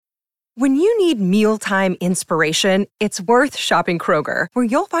When you need mealtime inspiration, it's worth shopping Kroger, where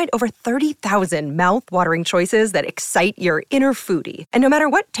you'll find over 30,000 mouth-watering choices that excite your inner foodie. And no matter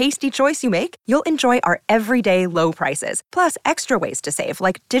what tasty choice you make, you'll enjoy our everyday low prices, plus extra ways to save,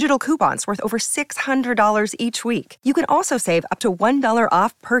 like digital coupons worth over $600 each week. You can also save up to $1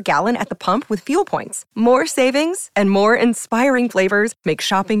 off per gallon at the pump with fuel points. More savings and more inspiring flavors make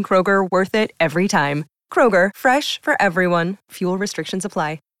shopping Kroger worth it every time. Kroger, fresh for everyone. Fuel restrictions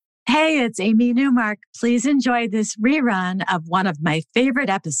apply. Hey, it's Amy Newmark. Please enjoy this rerun of one of my favorite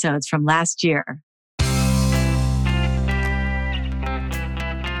episodes from last year.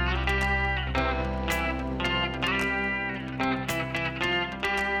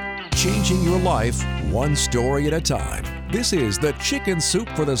 Changing your life one story at a time. This is the Chicken Soup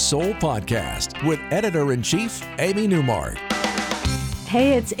for the Soul podcast with Editor-in-Chief Amy Newmark.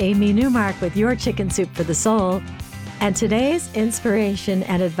 Hey, it's Amy Newmark with your Chicken Soup for the Soul. And today's inspiration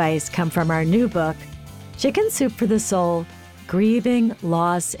and advice come from our new book, Chicken Soup for the Soul, Grieving,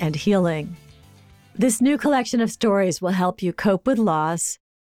 Loss, and Healing. This new collection of stories will help you cope with loss,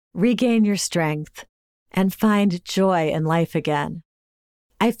 regain your strength, and find joy in life again.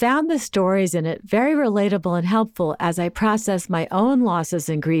 I found the stories in it very relatable and helpful as I process my own losses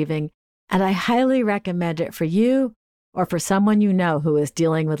and grieving, and I highly recommend it for you or for someone you know who is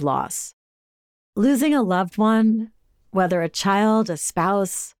dealing with loss. Losing a loved one, whether a child, a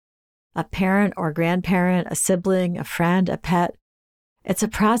spouse, a parent or grandparent, a sibling, a friend, a pet, it's a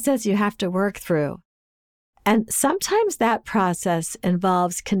process you have to work through. And sometimes that process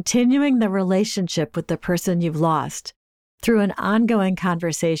involves continuing the relationship with the person you've lost through an ongoing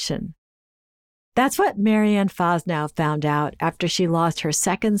conversation. That's what Marianne Fosnow found out after she lost her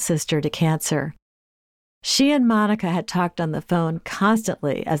second sister to cancer. She and Monica had talked on the phone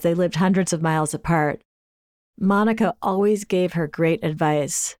constantly as they lived hundreds of miles apart. Monica always gave her great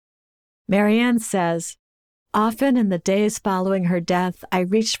advice. Marianne says, "Often in the days following her death, I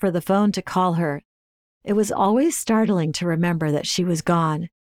reached for the phone to call her. It was always startling to remember that she was gone.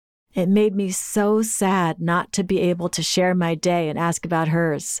 It made me so sad not to be able to share my day and ask about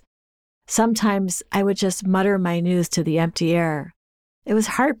hers. Sometimes I would just mutter my news to the empty air. It was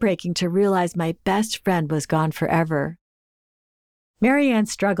heartbreaking to realize my best friend was gone forever." Marianne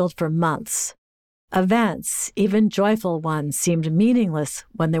struggled for months. Events, even joyful ones, seemed meaningless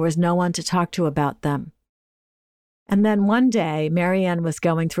when there was no one to talk to about them. And then one day, Marianne was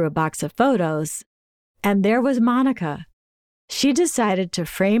going through a box of photos, and there was Monica. She decided to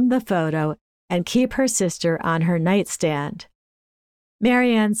frame the photo and keep her sister on her nightstand.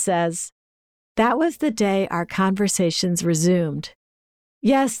 Marianne says, "That was the day our conversations resumed.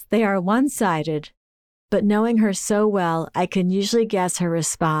 Yes, they are one-sided, but knowing her so well, I can usually guess her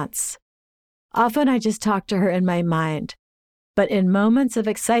response. Often I just talk to her in my mind, but in moments of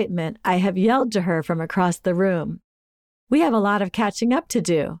excitement, I have yelled to her from across the room. We have a lot of catching up to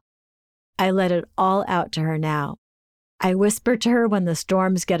do. I let it all out to her now. I whisper to her when the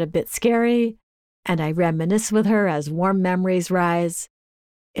storms get a bit scary, and I reminisce with her as warm memories rise.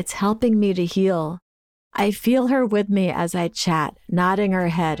 It's helping me to heal. I feel her with me as I chat, nodding her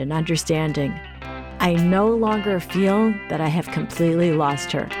head and understanding. I no longer feel that I have completely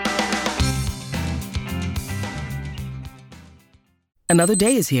lost her." Another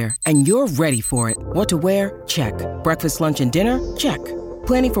day is here, and you're ready for it. What to wear? Check. Breakfast, lunch, and dinner? Check.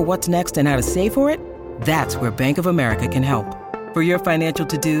 Planning for what's next and how to save for it? That's where Bank of America can help. For your financial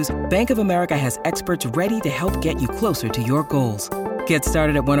to-dos, Bank of America has experts ready to help get you closer to your goals. Get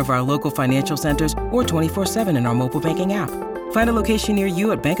started at one of our local financial centers or 24/7 in our mobile banking app. Find a location near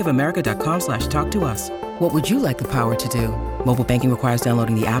you at bankofamerica.com/talktous. What would you like the power to do? Mobile banking requires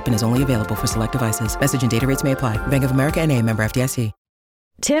downloading the app and is only available for select devices. Message and data rates may apply. Bank of America N.A., member FDIC.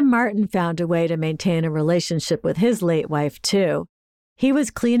 Tim Martin found a way to maintain a relationship with his late wife, too. He was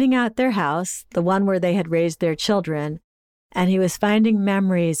cleaning out their house, the one where they had raised their children, and he was finding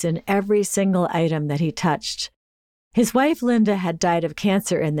memories in every single item that he touched. His wife, Linda, had died of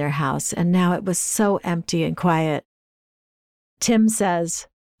cancer in their house, and now it was so empty and quiet. Tim says,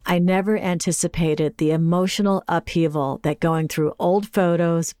 "I never anticipated the emotional upheaval that going through old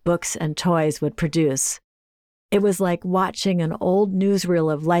photos, books, and toys would produce. It was like watching an old newsreel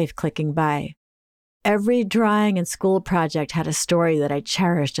of life clicking by. Every drawing and school project had a story that I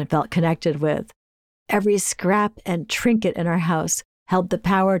cherished and felt connected with. Every scrap and trinket in our house held the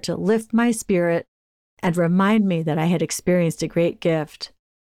power to lift my spirit and remind me that I had experienced a great gift."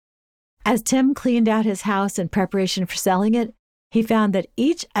 As Tim cleaned out his house in preparation for selling it, he found that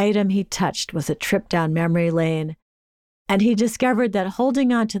each item he touched was a trip down memory lane, and he discovered that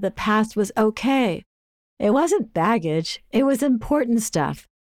holding on to the past was okay. It wasn't baggage, it was important stuff,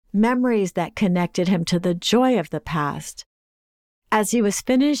 memories that connected him to the joy of the past. As he was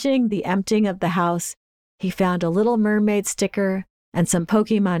finishing the emptying of the house, he found a Little Mermaid sticker and some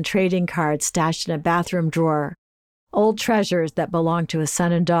Pokemon trading cards stashed in a bathroom drawer, old treasures that belonged to his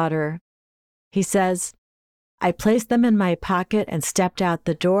son and daughter. He says, "I placed them in my pocket and stepped out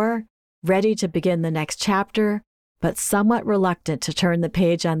the door, ready to begin the next chapter, but somewhat reluctant to turn the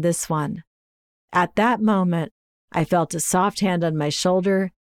page on this one. At that moment, I felt a soft hand on my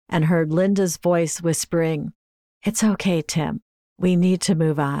shoulder and heard Linda's voice whispering, 'It's okay, Tim. We need to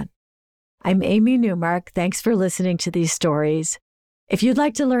move on.'" I'm Amy Newmark. Thanks for listening to these stories. If you'd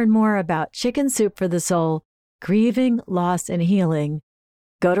like to learn more about Chicken Soup for the Soul, grieving, loss, and healing,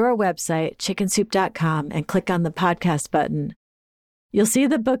 go to our website, chickensoup.com, and click on the podcast button. You'll see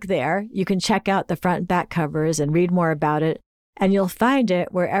the book there. You can check out the front and back covers and read more about it, and you'll find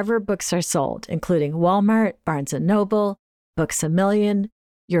it wherever books are sold, including Walmart, Barnes & Noble, Books A Million,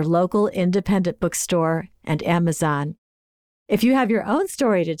 your local independent bookstore, and Amazon. If you have your own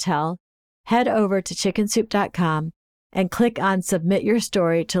story to tell, head over to chickensoup.com and click on Submit Your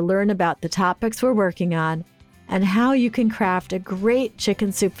Story to learn about the topics we're working on and how you can craft a great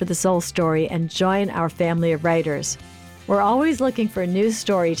Chicken Soup for the Soul story and join our family of writers. We're always looking for new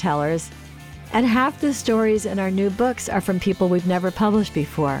storytellers, and half the stories in our new books are from people we've never published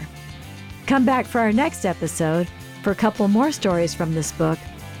before. Come back for our next episode for a couple more stories from this book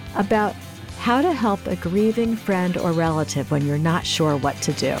about how to help a grieving friend or relative when you're not sure what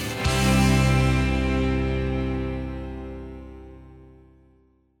to do.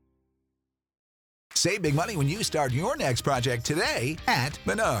 Save big money when you start your next project today at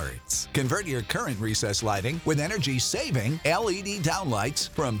Menards. Convert your current recessed lighting with energy-saving LED downlights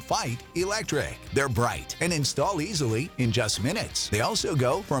from Fight Electric. They're bright and install easily in just minutes. They also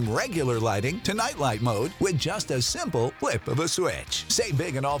go from regular lighting to nightlight mode with just a simple flip of a switch. Save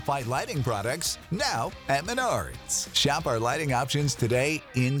big on all Fight lighting products now at Menards. Shop our lighting options today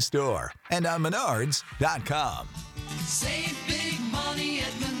in-store and on Menards.com. Save